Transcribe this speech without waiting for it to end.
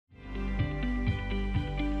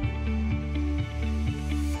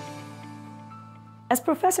As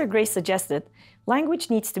Professor Gray suggested, language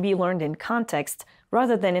needs to be learned in context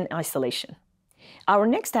rather than in isolation. Our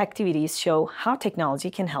next activities show how technology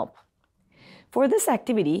can help. For this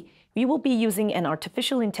activity, we will be using an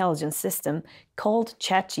artificial intelligence system called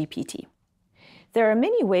ChatGPT. There are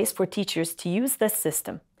many ways for teachers to use this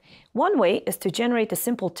system. One way is to generate a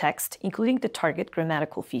simple text, including the target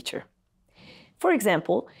grammatical feature. For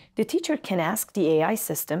example, the teacher can ask the AI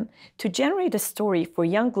system to generate a story for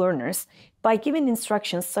young learners by giving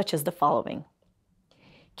instructions such as the following.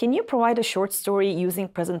 Can you provide a short story using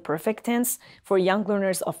present perfect tense for young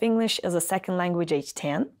learners of English as a second language age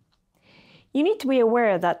 10? You need to be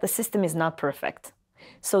aware that the system is not perfect,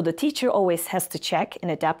 so the teacher always has to check and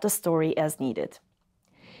adapt the story as needed.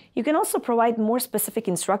 You can also provide more specific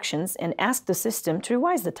instructions and ask the system to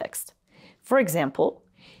revise the text. For example,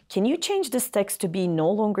 can you change this text to be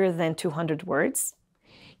no longer than 200 words?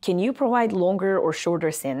 Can you provide longer or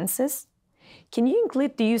shorter sentences? Can you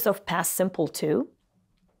include the use of past simple too?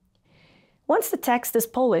 Once the text is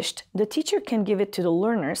polished, the teacher can give it to the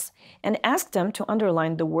learners and ask them to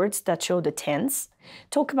underline the words that show the tense,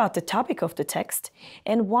 talk about the topic of the text,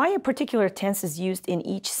 and why a particular tense is used in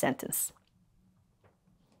each sentence.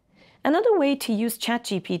 Another way to use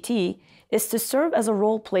ChatGPT is to serve as a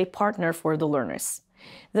role-play partner for the learners.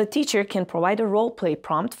 The teacher can provide a role-play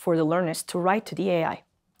prompt for the learners to write to the AI.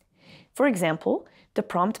 For example, the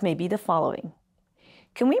prompt may be the following.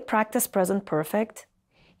 Can we practice present perfect?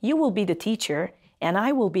 You will be the teacher, and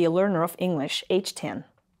I will be a learner of English, age 10.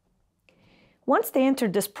 Once they enter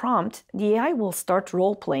this prompt, the AI will start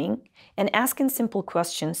role-playing and asking simple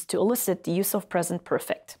questions to elicit the use of present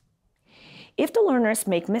perfect. If the learners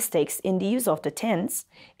make mistakes in the use of the tense,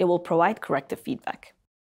 it will provide corrective feedback.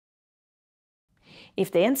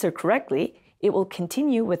 If they answer correctly, it will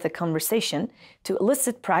continue with the conversation to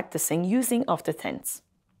elicit practicing using of the tense.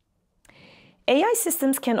 AI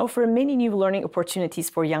systems can offer many new learning opportunities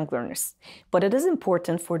for young learners, but it is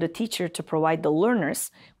important for the teacher to provide the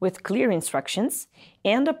learners with clear instructions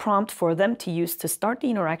and a prompt for them to use to start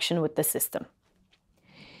the interaction with the system.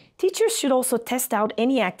 Teachers should also test out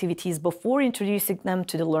any activities before introducing them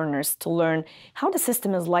to the learners to learn how the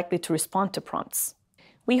system is likely to respond to prompts.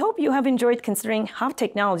 We hope you have enjoyed considering how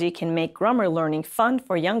technology can make grammar learning fun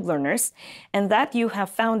for young learners and that you have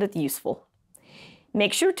found it useful.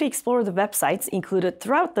 Make sure to explore the websites included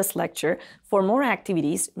throughout this lecture for more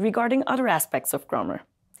activities regarding other aspects of grammar.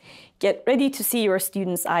 Get ready to see your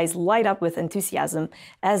students' eyes light up with enthusiasm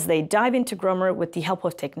as they dive into grammar with the help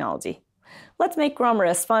of technology. Let's make grammar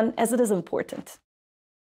as fun as it is important.